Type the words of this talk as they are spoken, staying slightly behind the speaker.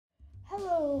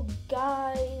So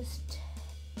guys,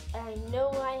 I know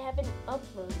I haven't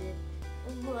uploaded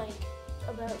in like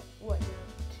about what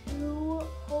now, 2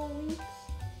 whole weeks?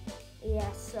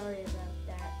 Yeah, sorry about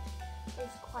that. I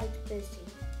was quite busy.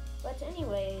 But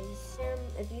anyways,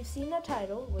 if you've seen the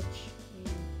title, which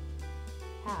you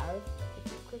have,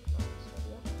 if you click on this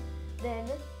video, then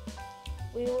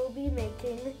we will be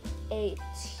making a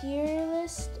tier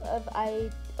list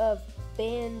of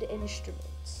band instruments.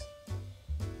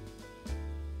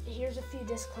 Here's a few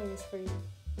disclaimers for you.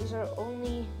 These are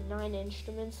only 9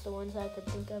 instruments, the ones I could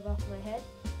think of off my head,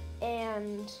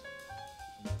 and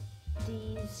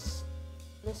this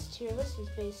tier list is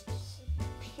based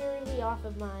purely off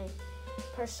of my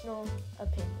personal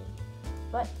opinion.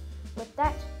 But with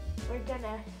that, we're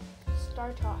gonna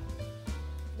start off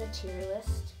the tier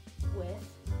list with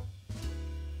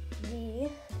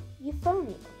the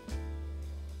euphonium.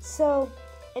 So,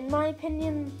 in my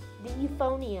opinion, the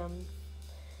euphonium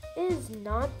is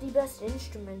not the best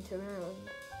instrument around.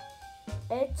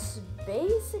 It's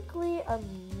basically a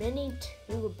mini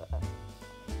tuba,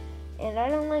 and I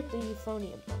don't like the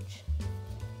euphonium much.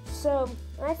 So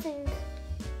I think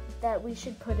that we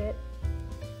should put it,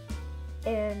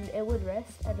 and it would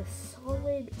rest at a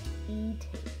solid E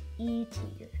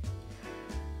tier.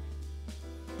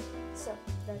 So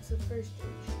that's the first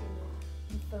instrument,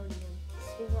 euphonium,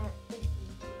 sitting at an E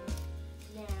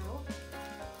tier. Now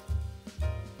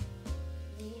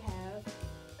we have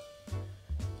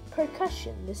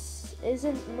percussion. This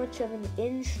isn't much of an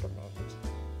instrument,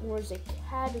 more as a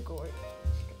category of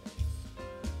instruments.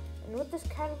 And with this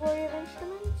category of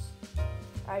instruments,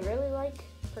 I really like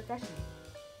percussion.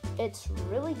 It's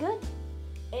really good,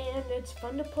 and it's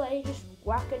fun to play, just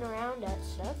whacking around at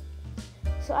stuff.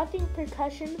 So I think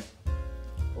percussion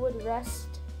would rest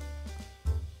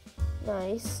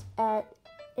nice at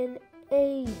an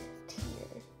A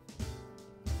tier.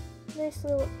 Nice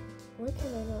little, why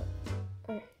can I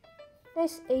not?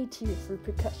 Nice A tier for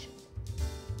percussion.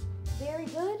 Very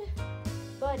good,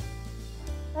 but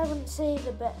I wouldn't say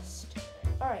the best.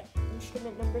 Alright,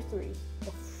 instrument number 3,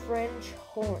 the French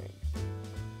horn.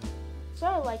 So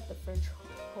I like the French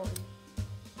horn.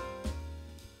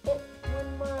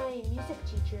 When my music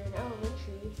teacher in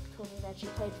elementary told me that she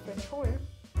played French horn,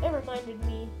 it reminded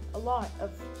me a lot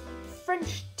of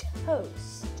French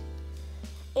toast.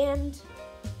 And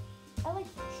I like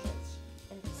French toast,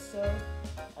 and so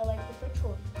I like the French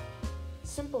horn.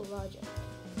 Simple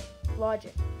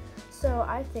logic. So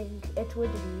I think it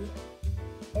would be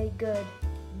a good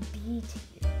B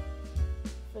tier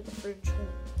for the French horn.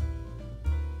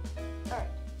 Alright,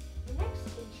 the next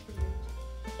instrument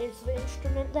is the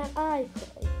instrument that I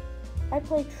play. I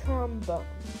play trombone.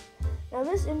 Now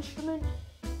this instrument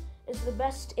is the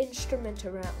best instrument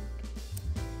around.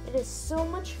 It is so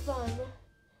much fun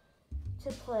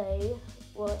to play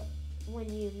when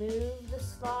you move the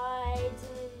slides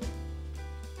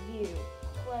and you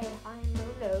play high and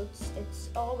low notes. It's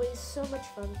always so much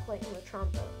fun playing the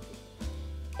trombone.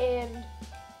 And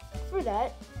for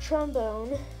that,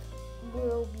 trombone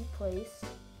will be placed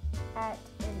at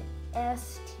an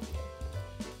S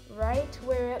tier, right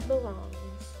where it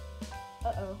belongs.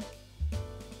 Uh-oh.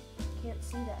 Can't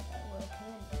see that well, can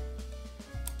you?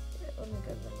 Let me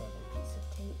go with another piece of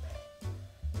tape.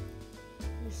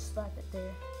 Just slap it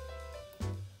there.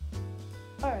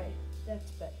 Alright,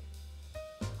 that's better.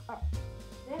 Alright,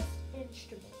 next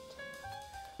instrument.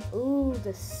 Ooh,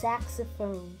 the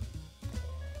saxophone.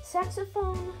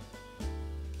 Saxophone,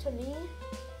 to me,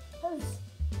 has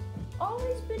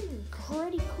always been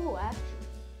pretty cool, actually.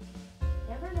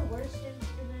 Never the worst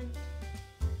instrument,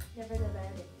 never the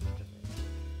bad instrument.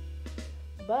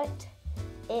 But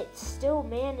it still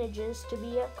manages to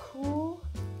be a cool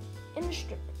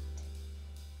instrument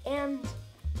and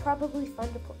probably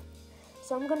fun to play.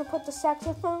 So I'm going to put the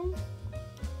saxophone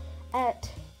at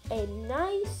a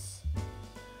nice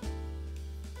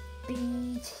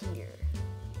B tier.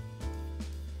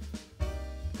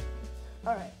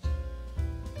 Alright,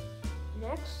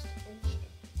 next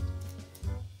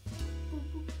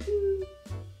instrument.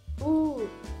 Ooh,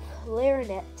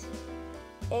 clarinet.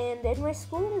 And in my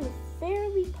school, it is a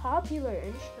fairly popular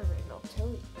instrument, I'll tell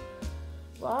you.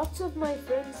 Lots of my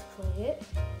friends play it,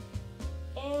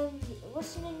 and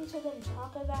listening to them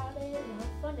talk about it and how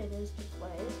fun it is to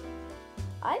play,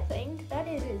 I think that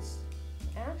it is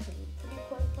actually pretty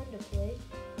quite fun to play,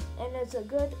 and it's a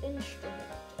good instrument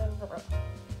overall.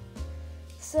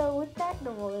 So with that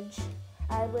knowledge,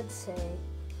 I would say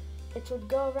it would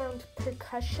go around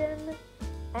percussion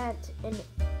at an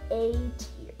A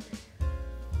tier.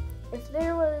 If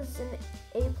there was an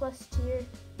A+ tier,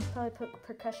 I'd probably put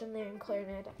percussion there and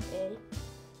clarinet at A.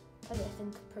 because I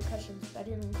think percussion's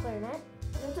better than clarinet.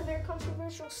 And that's a very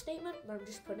controversial statement, but I'm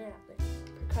just putting it out there.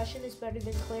 Percussion is better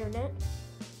than clarinet,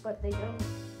 but they don't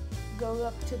go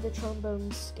up to the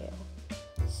trombone scale.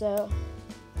 So,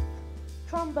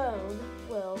 trombone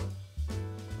will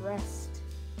rest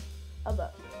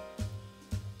above.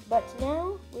 But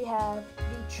now we have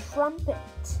the trumpet.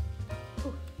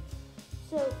 Whew.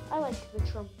 So, I like the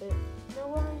trumpet. You know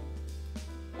why?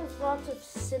 There's lots of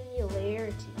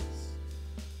similarities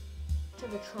to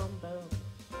the trombone.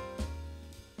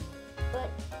 But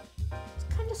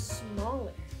it's kind of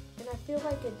smaller, and I feel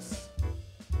like it's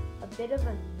a bit of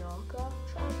a knockoff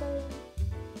trombone.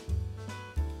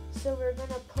 So we're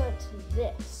gonna put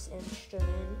this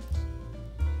instrument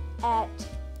at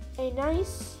a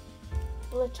nice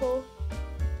little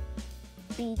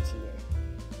B tier.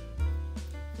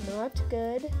 Not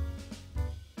good.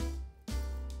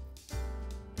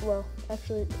 Well,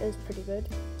 actually it is pretty good.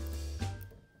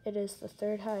 It is the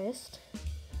third highest.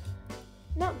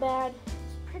 Not bad.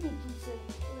 It's pretty decent.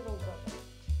 Little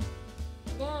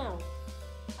bit. Now,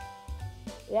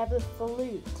 we have the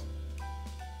flute.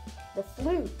 The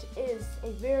flute is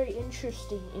a very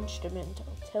interesting instrument,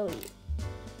 I'll tell you.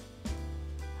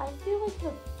 I feel like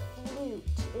the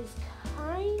flute is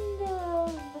kind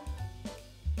of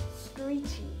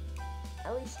screechy,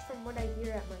 at least from what I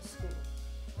hear at my school.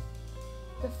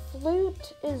 The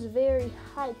flute is very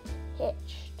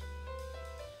high-pitched.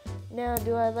 Now,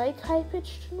 do I like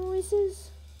high-pitched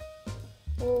noises?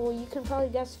 Well, you can probably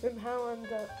guess from how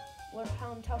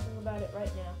I'm talking about it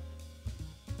right now.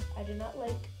 I do not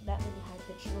like that many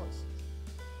high-pitched noises.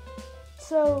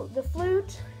 So, the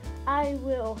flute, I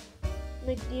will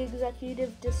make the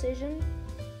executive decision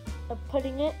of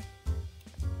putting it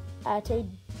at a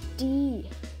D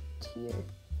tier.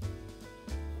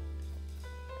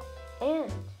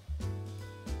 And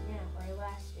now our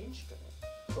last instrument.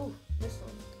 Ooh, this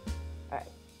one.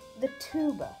 Alright, the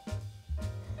tuba.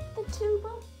 The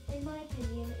tuba, in my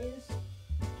opinion, is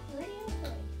pretty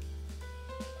okay.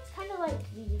 It's kind of like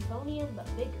the euphonium, but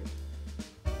bigger.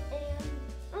 And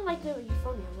I don't like the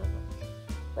euphonium that much.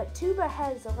 But tuba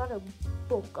has a lot of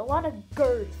bulk, a lot of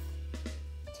girth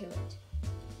to it.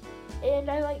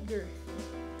 And I like girth.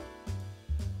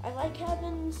 I like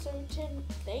having certain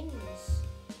things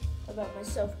about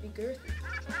myself be girthy.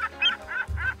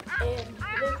 And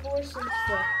therefore, since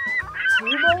the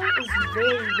tuba is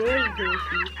very, very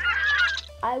girthy,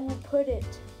 I will put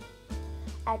it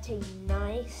at a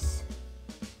nice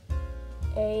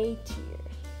A tier.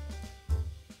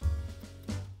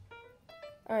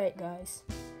 Alright guys,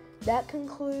 that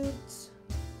concludes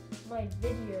my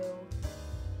video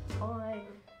on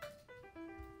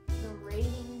the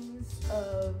ratings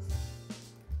of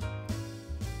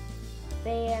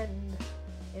band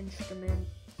instruments,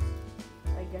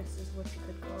 I guess is what you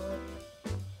could call it.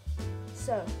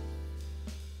 So,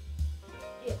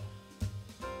 yeah.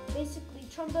 Basically,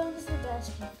 trombone's the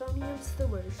best, euphonium's the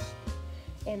worst.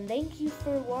 And thank you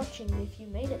for watching if you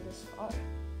made it this far.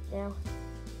 Now,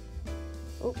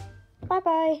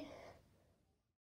 bye-bye.